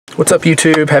What's up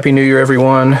YouTube? Happy New Year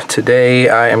everyone. Today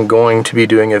I am going to be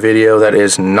doing a video that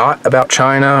is not about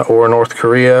China or North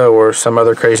Korea or some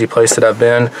other crazy place that I've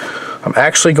been. I'm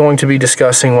actually going to be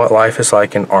discussing what life is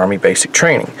like in Army basic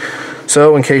training.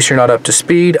 So in case you're not up to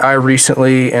speed, I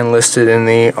recently enlisted in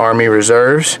the Army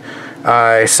Reserves.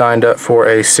 I signed up for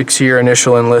a 6-year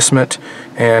initial enlistment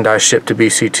and I shipped to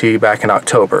BCT back in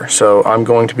October. So I'm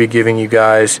going to be giving you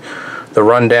guys the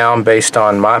rundown based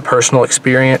on my personal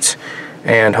experience,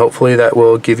 and hopefully that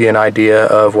will give you an idea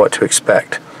of what to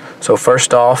expect. So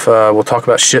first off, we'll talk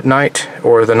about ship night,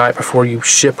 or the night before you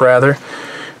ship rather.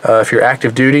 If you're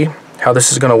active duty, how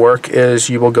this is going to work is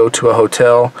you will go to a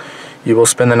hotel, you will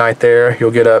spend the night there, you'll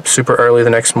get up super early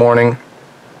the next morning,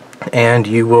 and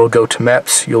you will go to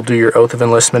MEPS, you'll do your oath of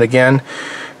enlistment again,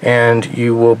 and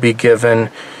you will be given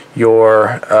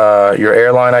your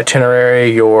airline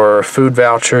itinerary, your food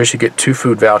vouchers. You get 2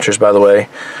 food vouchers, by the way,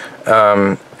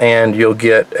 and you'll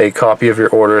get a copy of your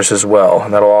orders as well,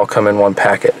 and that'll all come in one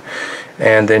packet.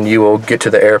 And then you will get to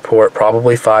the airport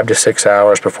probably 5 to 6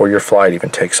 hours before your flight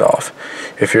even takes off.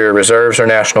 If you're Reserves or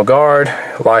National Guard,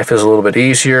 life is a little bit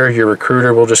easier. Your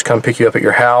recruiter will just come pick you up at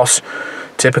your house,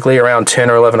 typically around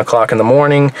 10 or 11 o'clock in the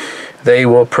morning. They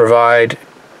will provide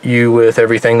you with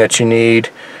everything that you need,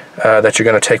 that you're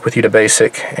going to take with you to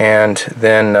basic, and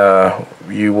then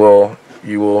you will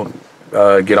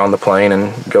get on the plane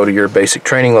and go to your basic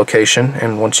training location.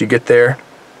 And once you get there,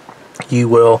 you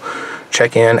will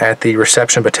check in at the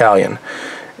reception battalion.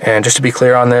 And just to be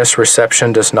clear on this,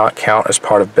 reception does not count as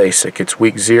part of basic. It's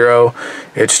week 0.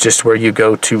 It's just where you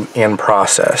go to in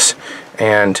process.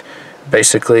 And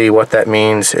basically what that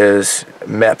means is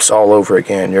MEPS all over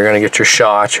again. You're going to get your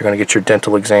shots, you're going to get your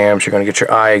dental exams, you're going to get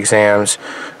your eye exams,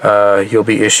 you'll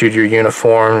be issued your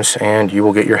uniforms, and you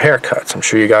will get your haircuts. I'm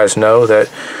sure you guys know that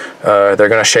they're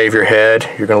going to shave your head,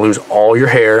 you're going to lose all your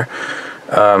hair,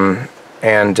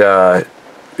 and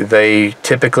they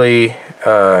typically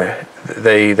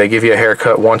they give you a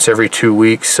haircut once every 2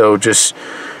 weeks, so just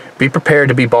be prepared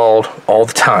to be bald all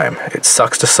the time. It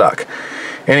sucks to suck.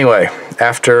 Anyway,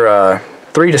 after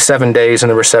 3 to 7 days in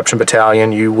the reception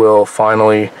battalion, you will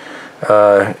finally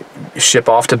ship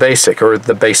off to basic, or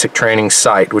the basic training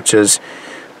site, which is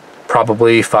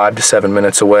probably 5 to 7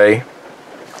 minutes away.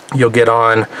 You'll get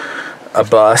on a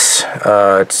bus.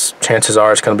 Chances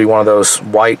are it's going to be one of those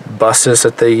white buses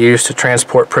that they use to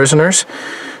transport prisoners,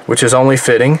 which is only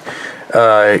fitting.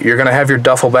 You're going to have your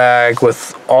duffel bag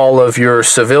with all of your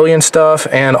civilian stuff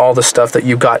and all the stuff that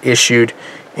you got issued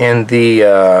in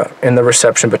the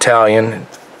reception battalion,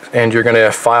 and you're going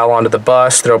to file onto the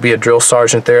bus. There'll be a drill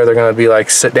sergeant there. They're going to be like,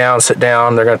 sit down, sit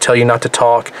down. They're going to tell you not to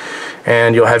talk,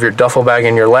 and you'll have your duffel bag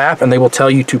in your lap, and they will tell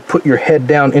you to put your head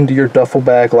down into your duffel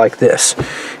bag like this,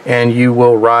 and you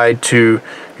will ride to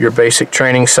your basic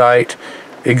training site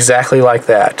exactly like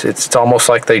that. It's almost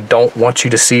like they don't want you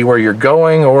to see where you're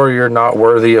going, or you're not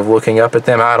worthy of looking up at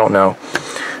them. I don't know.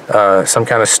 Some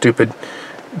kind of stupid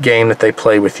game that they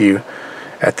play with you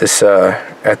at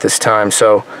this time.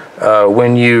 So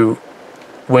when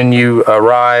you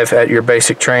arrive at your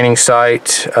basic training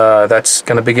site, that's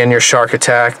going to begin your shark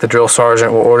attack. The drill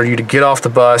sergeant will order you to get off the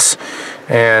bus,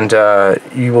 and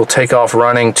you will take off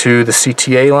running to the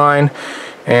CTA line.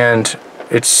 And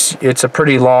it's a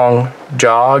pretty long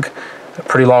jog, a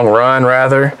pretty long run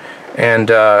rather, and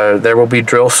there will be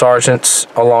drill sergeants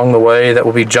along the way that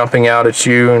will be jumping out at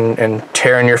you and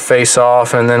tearing your face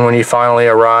off. And then when you finally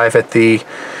arrive at the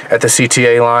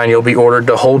CTA line, you'll be ordered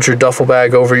to hold your duffel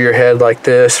bag over your head like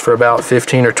this for about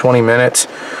 15 or 20 minutes.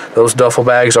 Those duffel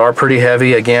bags are pretty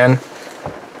heavy. Again,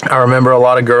 I remember a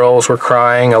lot of girls were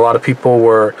crying, a lot of people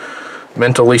were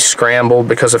mentally scrambled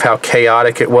because of how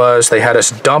chaotic it was. They had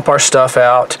us dump our stuff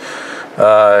out,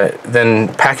 then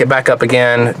pack it back up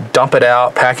again, dump it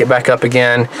out, pack it back up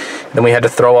again. Then we had to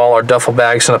throw all our duffel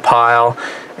bags in a pile,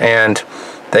 and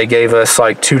they gave us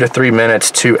like 2 to 3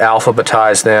 minutes to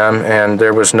alphabetize them, and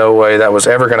there was no way that was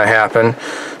ever going to happen.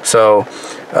 So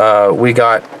we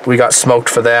got smoked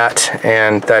for that,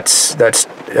 and that's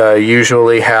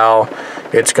usually how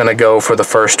it's going to go for the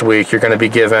first week. You're going to be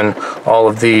given all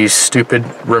of these stupid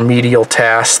remedial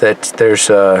tasks that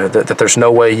there's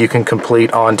no way you can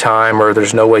complete on time, or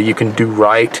there's no way you can do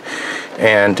right,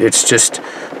 and it's just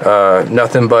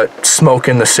nothing but smoke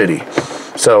in the city.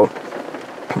 So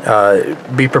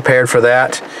be prepared for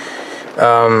that.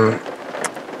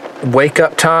 Wake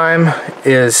up time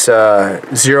is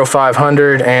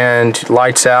 0500, and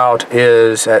lights out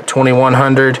is at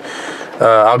 2100.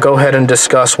 I'll go ahead and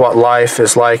discuss what life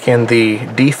is like in the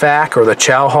DFAC, or the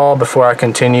Chow Hall, before I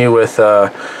continue with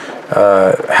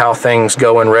how things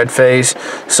go in Red Phase.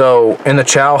 So in the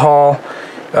Chow Hall,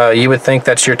 you would think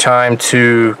that's your time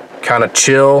to kind of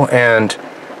chill and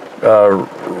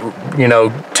you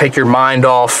know, take your mind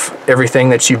off everything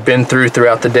that you've been through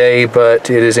throughout the day, but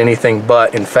it is anything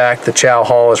but. In fact, the chow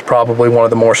hall is probably one of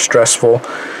the more stressful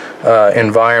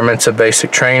environments of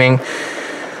basic training.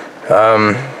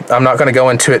 I'm not going to go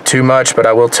into it too much, but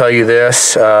I will tell you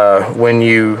this: when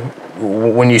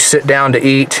you sit down to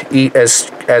eat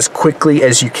as quickly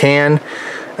as you can.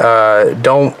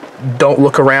 Don't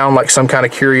look around like some kind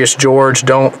of curious George.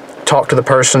 Don't talk to the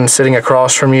person sitting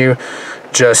across from you.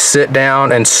 Just sit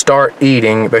down and start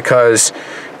eating, because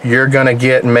you're going to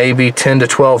get maybe 10 to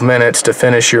 12 minutes to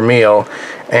finish your meal,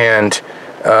 and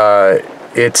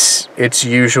it's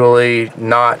usually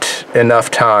not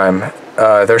enough time.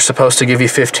 They're supposed to give you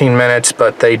 15 minutes,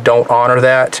 but they don't honor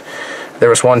that. There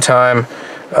was one time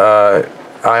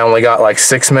I only got like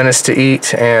 6 minutes to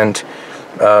eat, and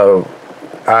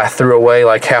I threw away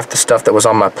like half the stuff that was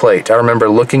on my plate. I remember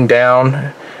looking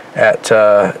down at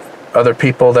other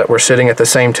people that were sitting at the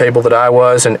same table that I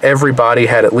was, and everybody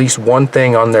had at least one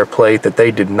thing on their plate that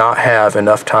they did not have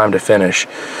enough time to finish.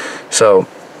 So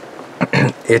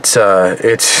it's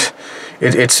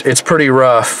pretty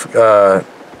rough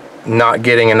not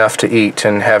getting enough to eat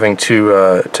and having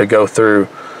to go through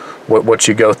what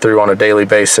you go through on a daily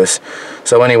basis.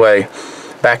 So anyway,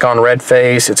 back on red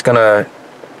phase,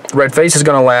 red phase is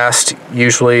going to last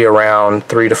usually around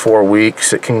 3 to 4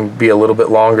 weeks. It can be a little bit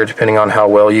longer depending on how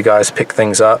well you guys pick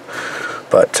things up.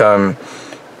 But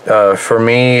for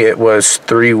me, it was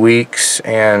 3 weeks,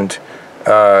 and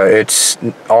it's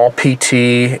all PT.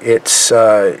 It's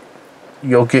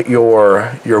you'll get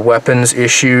your weapons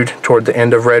issued toward the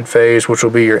end of red phase, which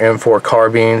will be your M4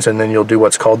 carbines, and then you'll do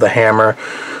what's called the hammer,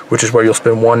 which is where you'll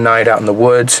spend one night out in the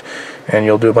woods, and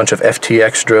you'll do a bunch of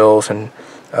FTX drills and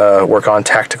work on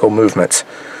tactical movements.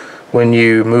 When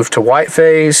you move to white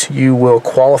phase, you will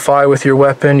qualify with your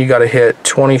weapon. You got to hit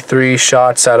 23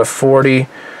 shots out of 40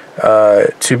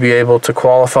 to be able to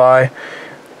qualify,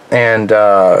 and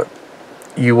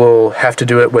you will have to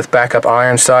do it with backup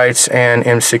iron sights and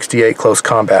M68 close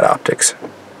combat optics.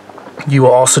 You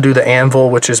will also do the anvil,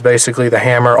 which is basically the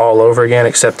hammer all over again,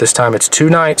 except this time it's 2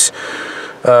 nights.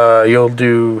 You'll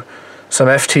do some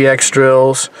FTX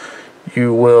drills.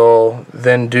 You will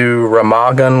then do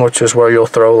Ramagan, which is where you'll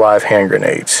throw live hand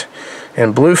grenades.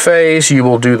 In blue phase, you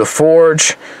will do the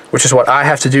forge, which is what I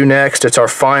have to do next. It's our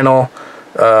final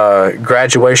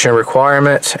graduation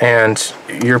requirement, and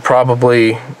you're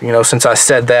probably, you know, since I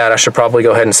said that, I should probably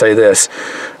go ahead and say this.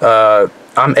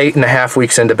 I'm 8.5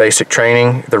 weeks into basic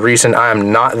training. The reason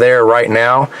I'm not there right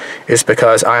now is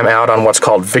because I'm out on what's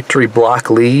called Victory Block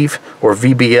Leave, or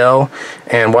VBL,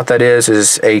 and what that is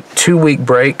a 2-week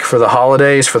break for the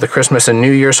holidays, for the Christmas and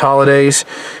New Year's holidays,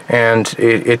 and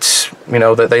it's, you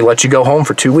know, that they let you go home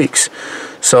for 2 weeks.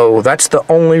 So that's the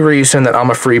only reason that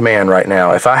I'm a free man right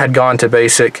now. If I had gone to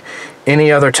basic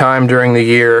any other time during the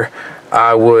year,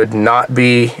 I would not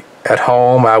be at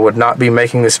home. I would not be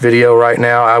making this video right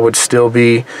now. I would still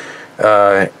be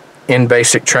in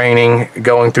basic training,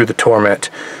 going through the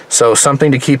torment. So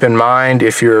something to keep in mind: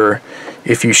 if you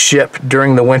ship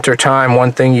during the winter time,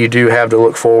 one thing you do have to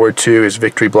look forward to is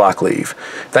Victory Block Leave.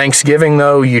 Thanksgiving,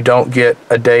 though, you don't get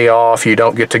a day off. You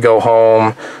don't get to go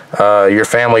home. Your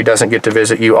family doesn't get to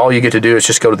visit you. All you get to do is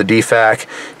just go to the DFAC.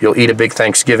 You'll eat a big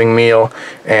Thanksgiving meal,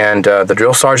 and the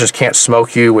drill sergeants can't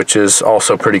smoke you, which is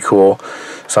also pretty cool.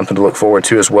 Something to look forward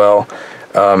to as well.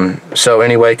 So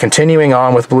anyway, continuing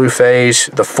on with blue phase,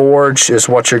 the forge is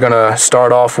what you're going to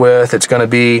start off with. It's going to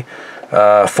be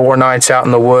 4 nights out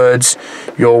in the woods.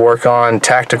 You'll work on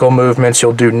tactical movements.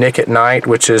 You'll do Nick at Night,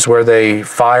 which is where they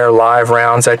fire live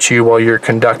rounds at you while you're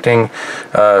conducting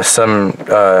a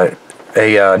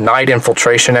night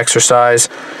infiltration exercise.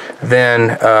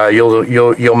 Then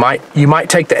you might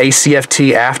take the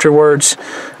ACFT afterwards.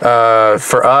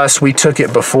 For us, we took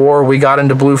it before we got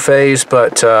into blue phase,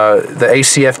 but the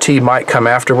ACFT might come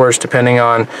afterwards, depending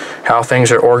on how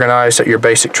things are organized at your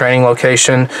basic training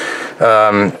location.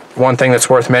 One thing that's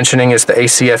worth mentioning is the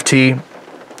ACFT,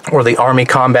 or the Army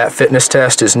Combat Fitness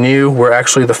Test, is new. We're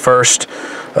actually the first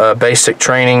basic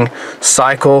training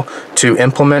cycle to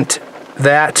implement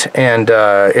that, and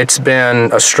it's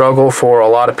been a struggle for a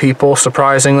lot of people.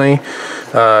 Surprisingly,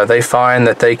 they find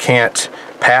that they can't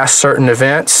pass certain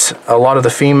events. A lot of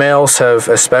the females have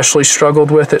especially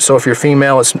struggled with it, so if you're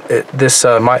female, this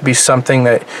might be something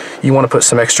that you want to put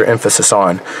some extra emphasis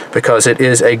on, because it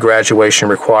is a graduation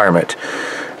requirement.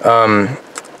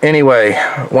 Anyway,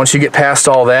 once you get past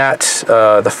all that,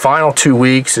 the final 2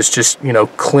 weeks is just, you know,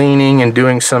 cleaning and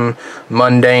doing some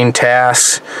mundane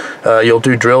tasks. You'll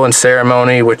do drill and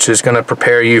ceremony, which is going to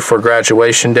prepare you for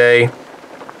graduation day.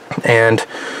 And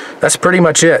that's pretty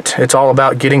much it. It's all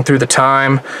about getting through the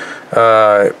time,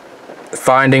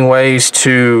 finding ways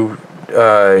to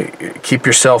keep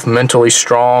yourself mentally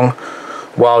strong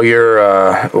while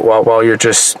you're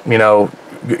just, you know,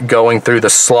 going through the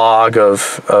slog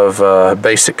of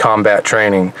basic combat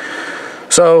training.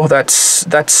 So that's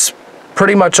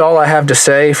pretty much all I have to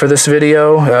say for this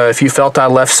video. If you felt I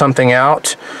left something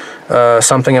out,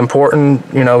 something important,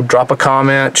 you know, drop a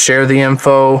comment, share the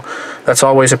info. That's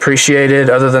always appreciated.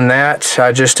 Other than that,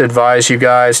 I just advise you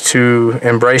guys to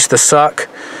embrace the suck,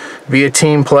 be a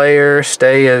team player,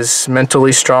 stay as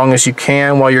mentally strong as you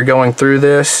can while you're going through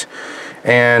this,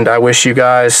 and I wish you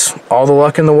guys all the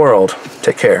luck in the world.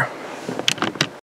 Take care.